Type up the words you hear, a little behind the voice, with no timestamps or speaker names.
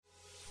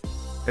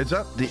Heads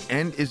up, the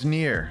end is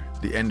near.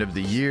 The end of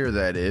the year,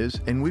 that is,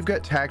 and we've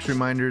got tax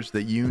reminders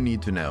that you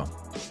need to know.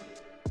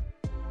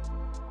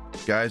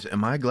 Guys,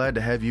 am I glad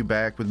to have you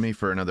back with me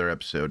for another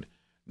episode.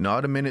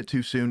 Not a minute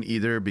too soon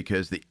either,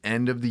 because the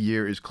end of the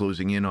year is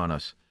closing in on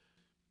us.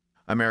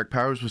 I'm Eric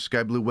Powers with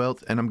Sky Blue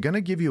Wealth, and I'm going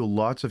to give you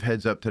lots of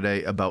heads up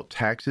today about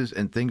taxes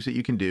and things that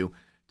you can do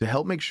to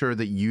help make sure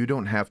that you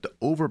don't have to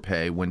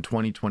overpay when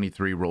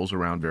 2023 rolls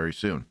around very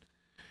soon.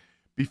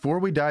 Before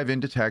we dive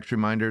into tax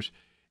reminders,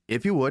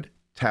 if you would,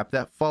 tap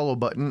that follow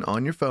button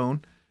on your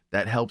phone.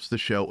 That helps the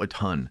show a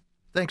ton.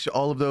 Thanks to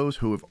all of those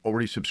who have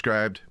already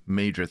subscribed.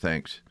 Major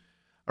thanks.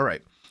 All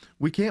right,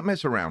 we can't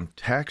mess around.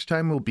 Tax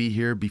time will be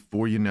here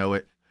before you know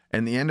it,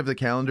 and the end of the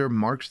calendar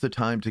marks the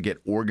time to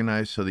get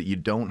organized so that you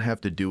don't have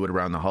to do it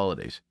around the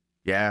holidays.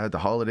 Yeah, the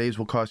holidays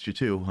will cost you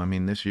too. I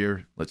mean, this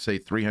year, let's say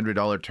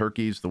 $300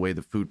 turkeys, the way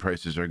the food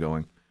prices are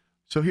going.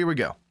 So here we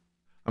go.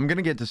 I'm going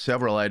to get to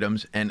several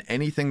items, and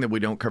anything that we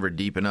don't cover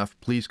deep enough,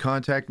 please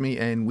contact me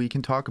and we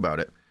can talk about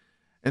it.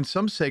 And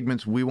some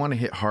segments we want to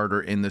hit harder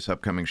in this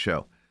upcoming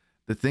show.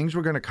 The things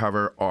we're going to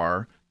cover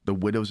are the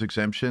widow's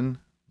exemption,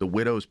 the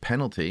widow's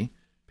penalty,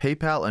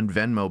 PayPal and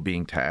Venmo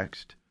being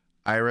taxed,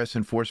 IRS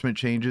enforcement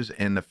changes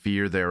and the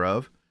fear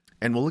thereof,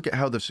 and we'll look at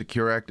how the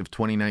Secure Act of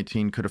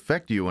 2019 could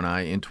affect you and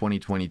I in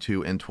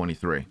 2022 and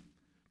 23.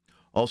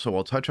 Also,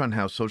 I'll touch on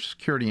how Social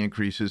Security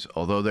increases,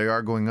 although they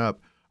are going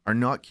up, are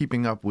not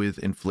keeping up with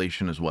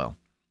inflation as well.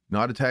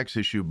 Not a tax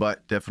issue,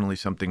 but definitely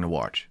something to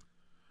watch.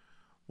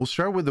 We'll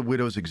start with the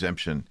widow's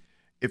exemption.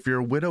 If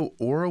you're a widow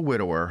or a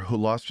widower who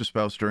lost a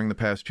spouse during the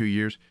past 2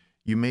 years,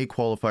 you may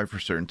qualify for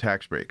certain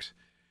tax breaks.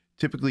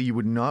 Typically, you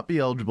would not be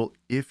eligible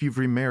if you've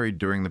remarried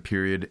during the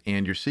period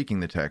and you're seeking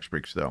the tax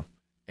breaks, though.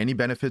 Any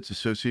benefits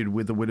associated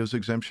with the widow's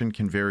exemption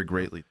can vary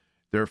greatly.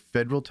 There are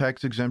federal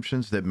tax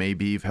exemptions that may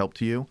be of help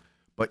to you,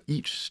 but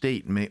each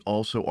state may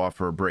also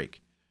offer a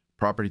break.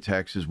 Property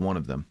tax is one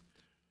of them.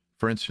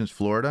 For instance,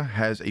 Florida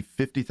has a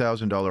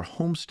 $50,000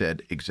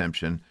 homestead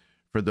exemption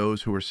for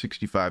those who are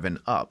 65 and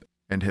up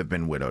and have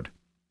been widowed.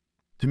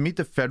 To meet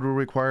the federal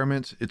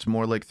requirements, it's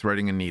more like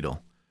threading a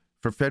needle.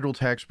 For federal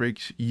tax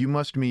breaks, you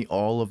must meet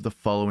all of the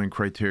following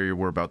criteria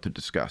we're about to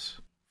discuss.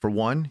 For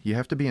one, you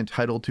have to be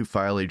entitled to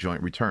file a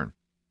joint return,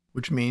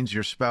 which means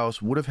your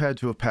spouse would have had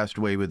to have passed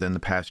away within the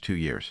past 2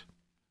 years.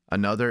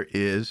 Another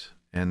is,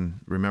 and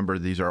remember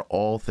these are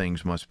all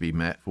things must be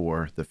met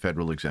for the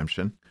federal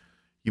exemption,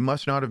 you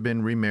must not have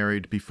been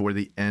remarried before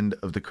the end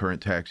of the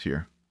current tax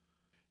year.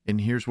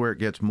 And here's where it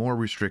gets more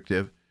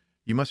restrictive.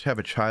 You must have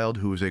a child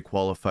who is a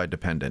qualified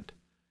dependent,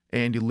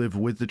 and you live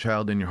with the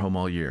child in your home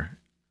all year.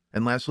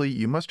 And lastly,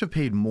 you must have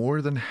paid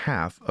more than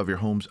half of your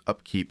home's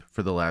upkeep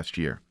for the last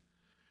year.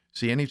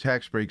 See, any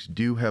tax breaks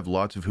do have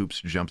lots of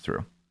hoops to jump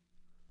through.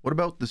 What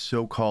about the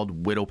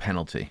so-called widow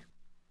penalty?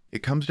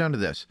 It comes down to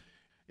this.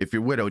 If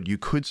you're widowed, you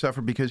could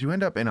suffer because you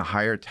end up in a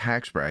higher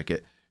tax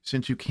bracket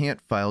since you can't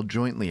file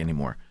jointly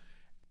anymore.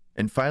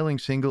 And filing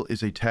single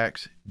is a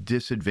tax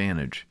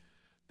disadvantage.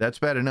 That's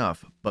bad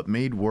enough, but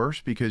made worse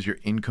because your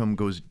income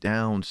goes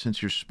down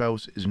since your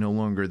spouse is no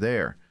longer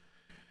there.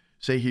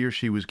 Say he or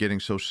she was getting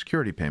Social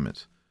Security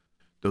payments.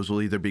 Those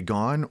will either be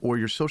gone or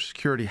your Social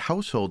Security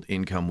household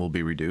income will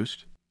be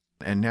reduced.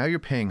 And now you're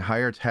paying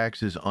higher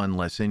taxes on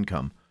less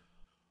income.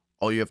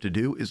 All you have to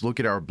do is look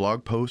at our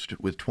blog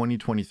post with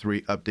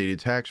 2023 updated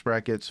tax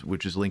brackets,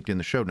 which is linked in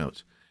the show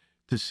notes,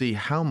 to see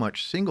how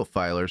much single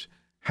filers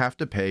have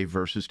to pay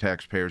versus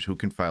taxpayers who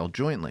can file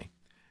jointly.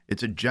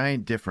 It's a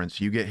giant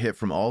difference. You get hit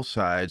from all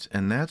sides,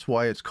 and that's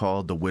why it's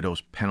called the widow's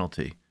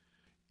penalty.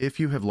 If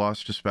you have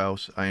lost a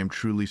spouse, I am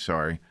truly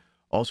sorry.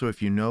 Also,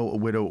 if you know a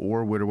widow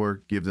or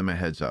widower, give them a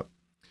heads up.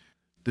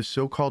 The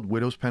so-called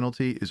widow's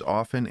penalty is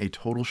often a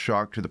total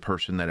shock to the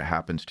person that it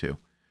happens to.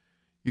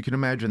 You can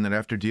imagine that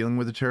after dealing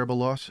with a terrible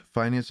loss,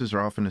 finances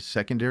are often a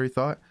secondary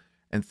thought,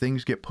 and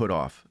things get put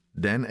off.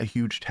 Then a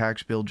huge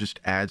tax bill just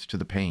adds to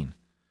the pain.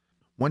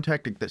 One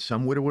tactic that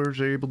some widowers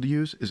are able to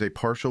use is a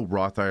partial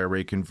Roth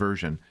IRA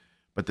conversion,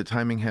 but the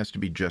timing has to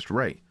be just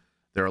right.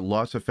 There are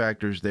lots of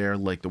factors there,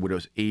 like the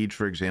widow's age,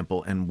 for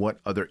example, and what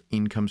other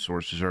income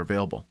sources are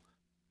available.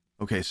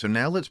 Okay, so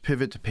now let's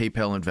pivot to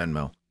PayPal and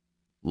Venmo.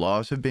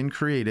 Laws have been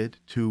created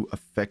to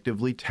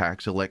effectively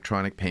tax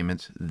electronic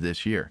payments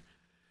this year.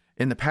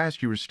 In the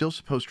past, you were still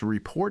supposed to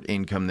report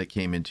income that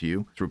came into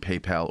you through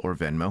PayPal or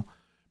Venmo,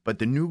 but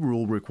the new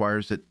rule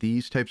requires that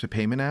these types of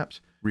payment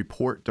apps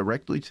report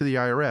directly to the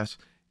IRS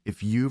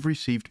if you've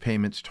received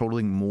payments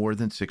totaling more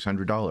than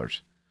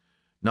 $600.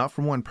 Not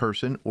from one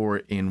person or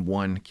in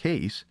one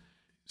case,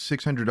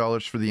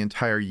 $600 for the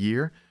entire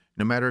year,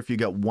 no matter if you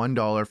got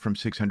 $1 from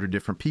 600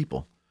 different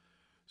people.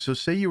 So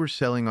say you were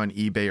selling on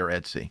eBay or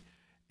Etsy.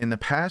 In the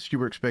past, you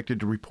were expected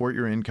to report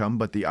your income,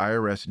 but the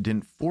IRS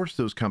didn't force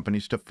those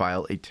companies to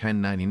file a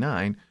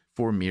 1099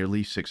 for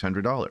merely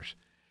 $600.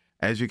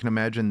 As you can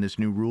imagine, this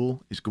new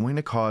rule is going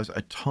to cause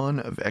a ton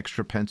of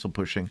extra pencil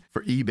pushing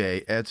for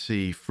eBay,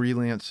 Etsy,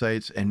 freelance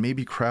sites, and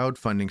maybe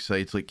crowdfunding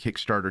sites like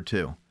Kickstarter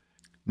too.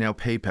 Now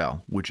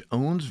PayPal, which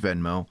owns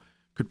Venmo,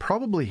 could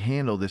probably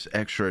handle this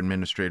extra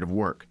administrative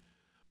work.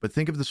 But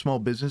think of the small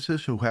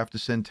businesses who have to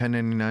send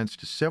 1099s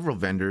to several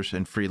vendors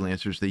and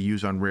freelancers they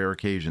use on rare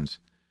occasions.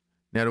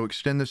 Now, to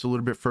extend this a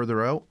little bit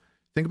further out,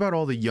 think about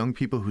all the young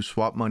people who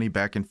swap money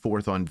back and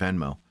forth on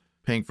Venmo,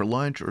 paying for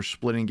lunch or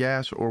splitting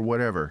gas or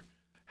whatever.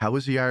 How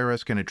is the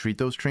IRS going to treat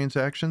those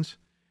transactions?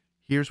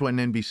 Here's what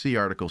an NBC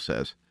article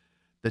says.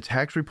 The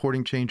tax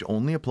reporting change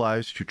only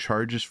applies to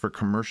charges for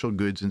commercial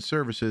goods and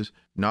services,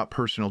 not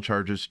personal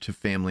charges to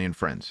family and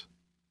friends.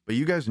 But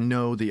you guys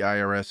know the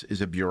IRS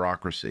is a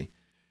bureaucracy.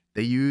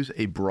 They use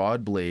a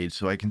broad blade,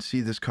 so I can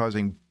see this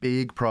causing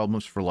big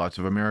problems for lots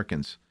of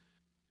Americans.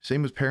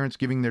 Same with parents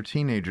giving their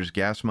teenagers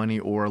gas money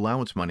or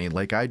allowance money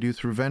like I do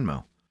through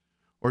Venmo.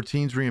 Or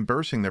teens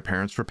reimbursing their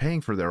parents for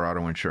paying for their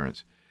auto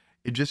insurance.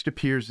 It just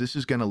appears this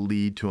is going to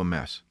lead to a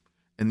mess.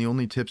 And the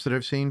only tips that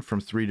I've seen from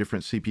 3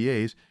 different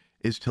CPAs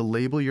is to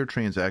label your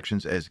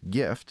transactions as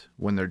gift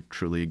when they're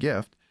truly a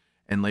gift,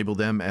 and label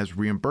them as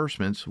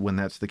reimbursements when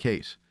that's the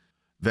case.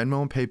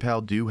 Venmo and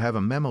PayPal do have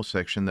a memo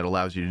section that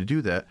allows you to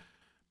do that,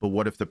 but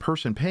what if the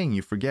person paying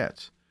you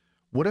forgets?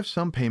 What if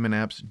some payment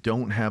apps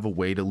don't have a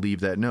way to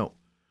leave that note?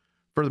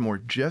 Furthermore,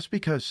 just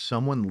because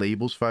someone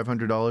labels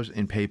 $500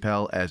 in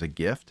PayPal as a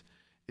gift,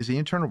 is the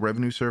Internal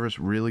Revenue Service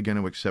really going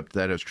to accept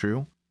that as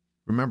true?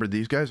 Remember,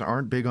 these guys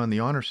aren't big on the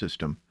honor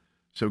system.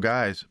 So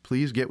guys,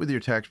 please get with your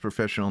tax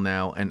professional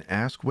now and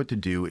ask what to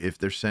do if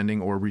they're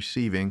sending or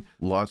receiving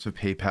lots of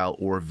PayPal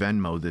or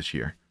Venmo this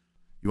year.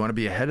 You want to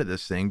be ahead of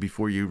this thing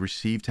before you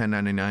receive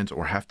 1099s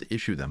or have to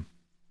issue them.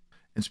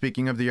 And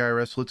speaking of the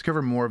IRS, let's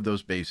cover more of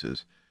those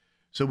bases.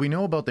 So we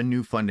know about the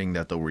new funding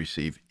that they'll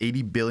receive,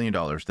 $80 billion,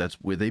 that's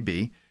with a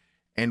B,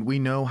 and we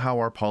know how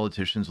our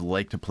politicians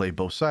like to play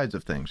both sides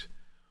of things.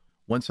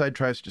 One side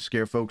tries to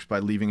scare folks by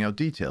leaving out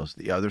details.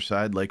 The other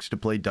side likes to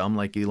play dumb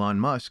like Elon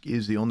Musk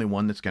is the only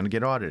one that's going to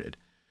get audited.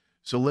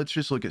 So let's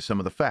just look at some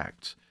of the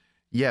facts.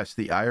 Yes,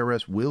 the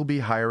IRS will be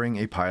hiring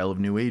a pile of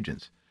new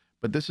agents,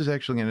 but this is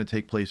actually going to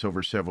take place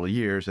over several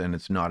years, and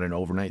it's not an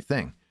overnight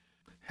thing.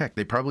 Heck,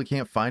 they probably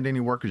can't find any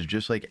workers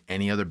just like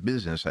any other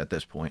business at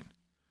this point.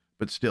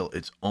 But still,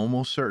 it's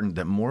almost certain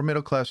that more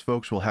middle-class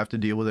folks will have to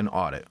deal with an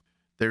audit.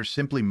 There's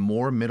simply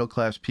more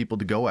middle-class people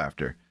to go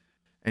after.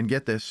 And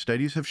get this,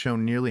 studies have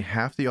shown nearly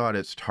half the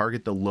audits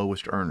target the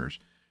lowest earners.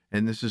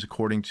 And this is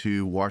according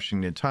to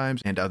Washington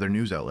Times and other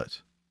news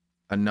outlets.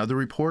 Another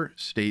report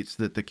states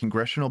that the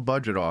Congressional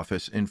Budget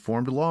Office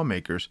informed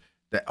lawmakers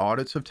that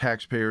audits of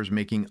taxpayers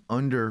making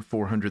under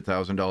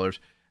 $400,000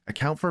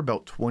 account for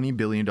about $20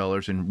 billion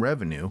in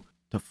revenue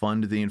to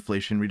fund the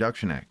Inflation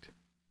Reduction Act.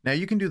 Now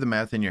you can do the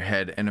math in your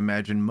head and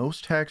imagine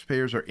most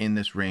taxpayers are in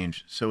this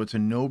range, so it's a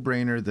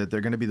no-brainer that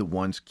they're going to be the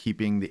ones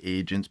keeping the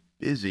agents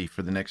busy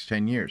for the next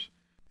 10 years.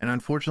 And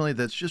unfortunately,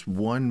 that's just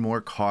one more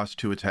cost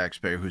to a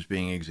taxpayer who's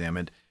being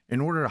examined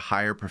in order to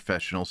hire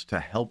professionals to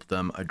help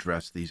them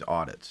address these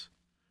audits.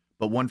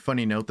 But one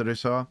funny note that I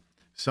saw,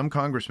 some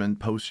congressman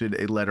posted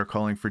a letter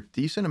calling for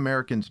decent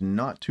Americans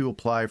not to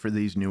apply for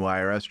these new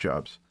IRS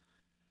jobs.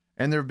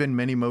 And there have been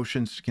many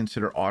motions to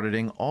consider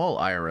auditing all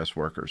IRS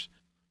workers,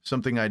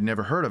 something I'd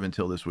never heard of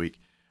until this week.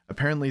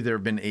 Apparently, there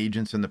have been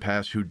agents in the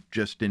past who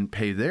just didn't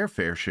pay their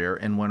fair share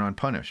and went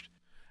unpunished.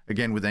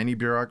 Again, with any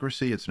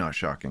bureaucracy, it's not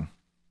shocking.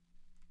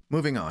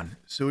 Moving on.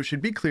 So it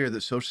should be clear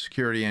that Social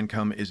Security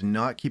income is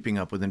not keeping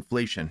up with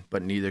inflation,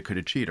 but neither could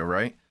a cheetah,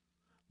 right?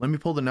 Let me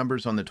pull the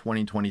numbers on the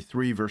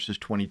 2023 versus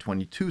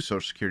 2022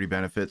 Social Security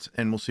benefits,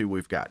 and we'll see what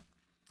we've got.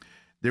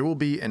 There will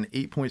be an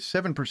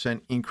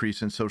 8.7%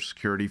 increase in Social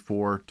Security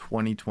for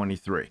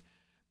 2023.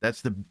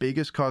 That's the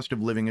biggest cost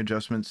of living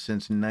adjustment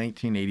since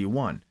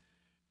 1981.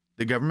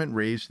 The government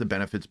raised the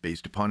benefits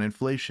based upon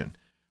inflation,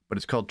 but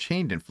it's called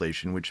chained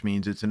inflation, which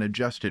means it's an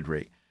adjusted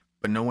rate.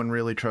 But no one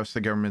really trusts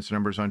the government's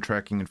numbers on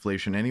tracking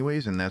inflation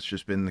anyways, and that's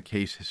just been the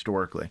case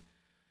historically.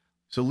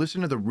 So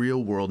listen to the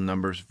real-world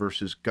numbers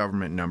versus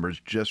government numbers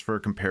just for a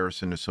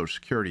comparison to Social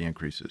Security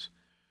increases.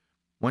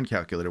 One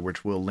calculator,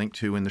 which we'll link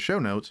to in the show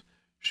notes,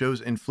 shows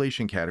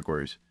inflation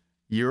categories.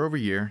 Year over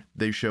year,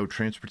 they show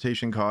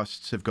transportation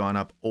costs have gone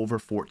up over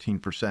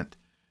 14%,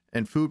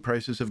 and food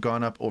prices have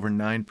gone up over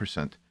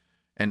 9%.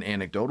 And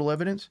anecdotal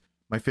evidence,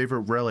 my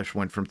favorite relish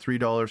went from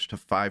 $3 to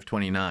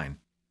 $5.29.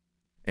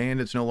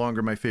 And it's no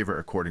longer my favorite,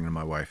 according to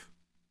my wife.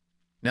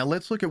 Now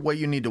let's look at what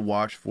you need to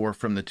watch for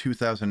from the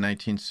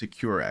 2019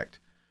 Secure Act.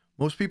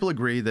 Most people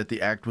agree that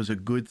the act was a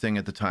good thing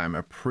at the time.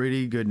 A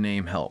pretty good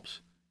name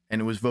helps.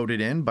 And it was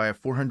voted in by a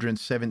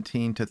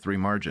 417-3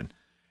 margin.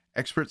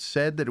 Experts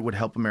said that it would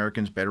help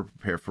Americans better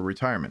prepare for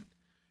retirement.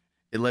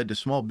 It led to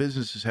small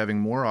businesses having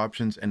more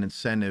options and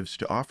incentives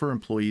to offer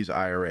employees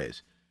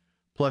IRAs.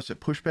 Plus, it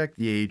pushed back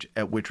the age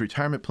at which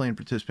retirement plan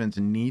participants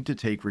need to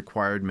take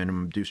required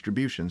minimum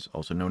distributions,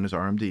 also known as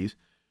RMDs,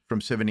 from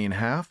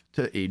 70.5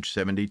 to age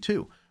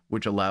 72,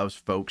 which allows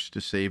folks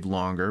to save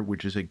longer,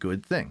 which is a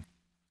good thing.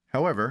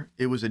 However,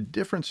 it was a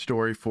different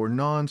story for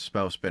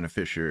non-spouse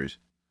beneficiaries.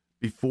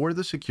 Before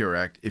the Secure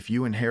Act, if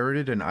you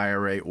inherited an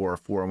IRA or a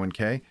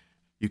 401k,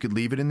 you could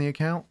leave it in the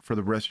account for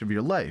the rest of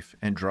your life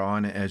and draw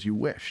on it as you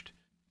wished.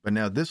 But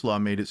now this law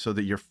made it so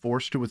that you're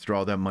forced to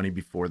withdraw that money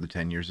before the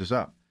 10 years is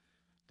up.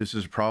 This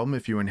is a problem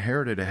if you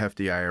inherited a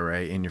hefty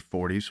IRA in your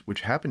 40s,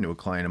 which happened to a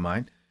client of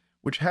mine,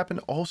 which happened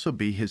to also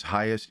be his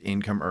highest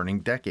income earning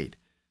decade.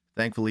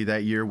 Thankfully,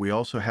 that year we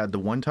also had the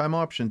one-time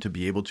option to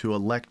be able to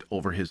elect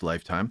over his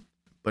lifetime,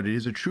 but it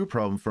is a true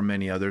problem for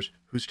many others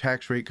whose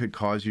tax rate could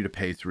cause you to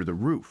pay through the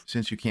roof,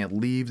 since you can't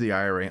leave the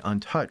IRA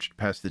untouched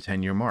past the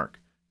 10-year mark.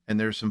 And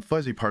there's some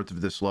fuzzy parts of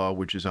this law,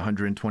 which is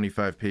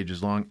 125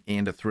 pages long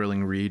and a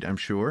thrilling read, I'm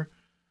sure.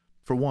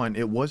 For one,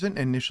 it wasn't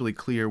initially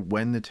clear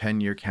when the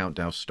 10-year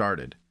countdown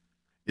started.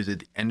 Is it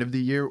the end of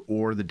the year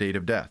or the date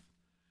of death?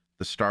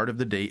 The start of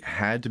the date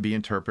had to be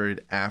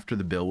interpreted after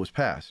the bill was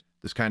passed.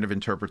 This kind of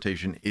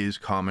interpretation is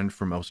common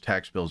for most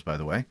tax bills, by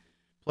the way.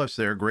 Plus,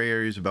 there are gray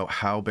areas about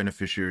how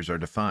beneficiaries are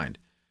defined.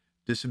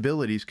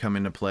 Disabilities come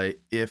into play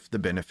if the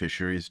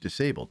beneficiary is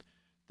disabled.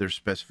 There's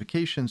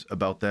specifications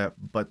about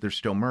that, but they're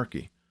still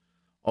murky.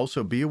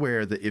 Also, be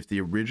aware that if the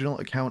original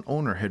account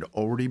owner had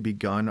already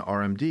begun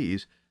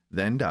RMDs,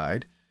 then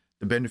died,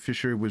 the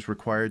beneficiary was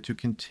required to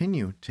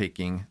continue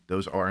taking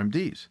those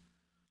RMDs.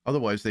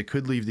 Otherwise, they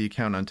could leave the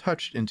account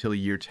untouched until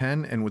year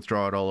 10 and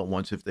withdraw it all at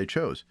once if they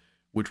chose,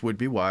 which would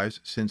be wise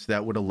since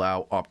that would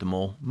allow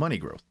optimal money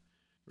growth.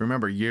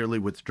 Remember, yearly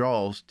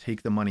withdrawals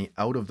take the money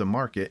out of the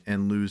market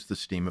and lose the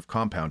steam of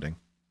compounding.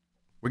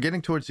 We're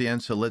getting towards the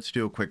end, so let's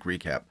do a quick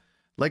recap.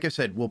 Like I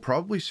said, we'll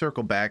probably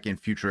circle back in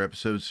future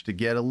episodes to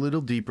get a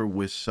little deeper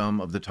with some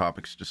of the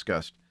topics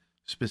discussed,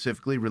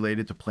 specifically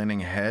related to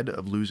planning ahead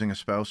of losing a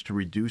spouse to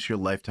reduce your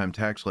lifetime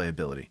tax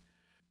liability.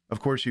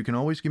 Of course, you can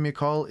always give me a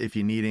call if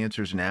you need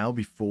answers now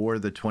before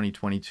the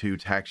 2022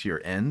 tax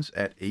year ends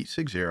at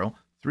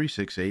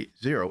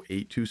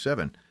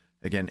 860-368-0827.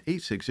 Again,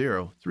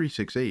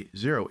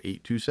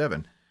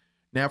 860-368-0827.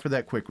 Now for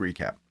that quick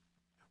recap.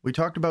 We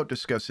talked about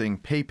discussing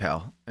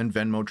PayPal and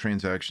Venmo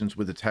transactions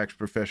with a tax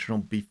professional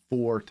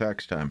before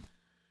tax time.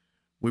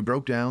 We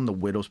broke down the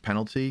widow's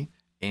penalty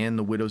and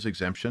the widow's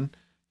exemption.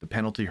 The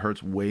penalty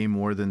hurts way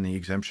more than the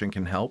exemption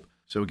can help.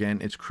 So again,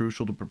 it's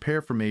crucial to prepare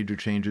for major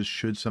changes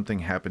should something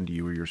happen to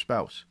you or your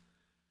spouse.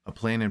 A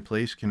plan in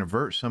place can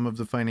avert some of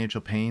the financial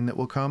pain that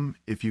will come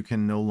if you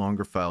can no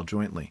longer file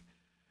jointly.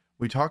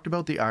 We talked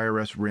about the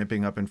IRS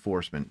ramping up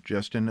enforcement,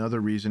 just another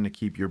reason to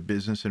keep your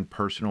business and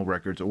personal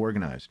records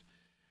organized.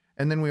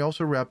 And then we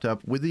also wrapped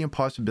up with the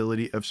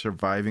impossibility of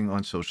surviving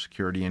on Social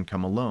Security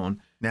income alone,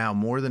 now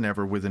more than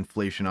ever with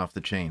inflation off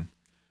the chain.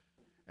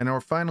 And our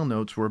final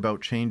notes were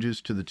about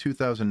changes to the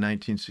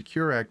 2019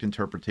 Secure Act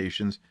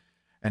interpretations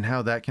and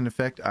how that can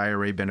affect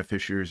IRA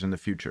beneficiaries in the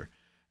future.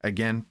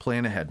 Again,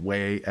 plan ahead,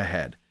 way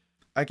ahead.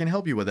 I can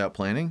help you with that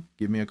planning.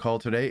 Give me a call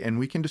today and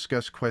we can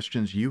discuss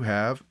questions you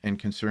have and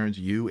concerns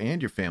you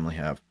and your family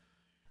have.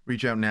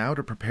 Reach out now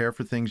to prepare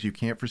for things you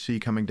can't foresee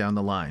coming down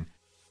the line.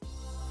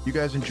 You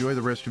guys enjoy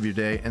the rest of your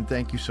day and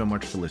thank you so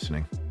much for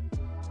listening.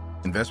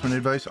 Investment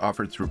advice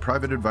offered through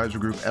Private Advisor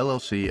Group,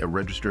 LLC, a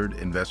registered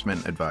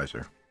investment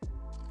advisor.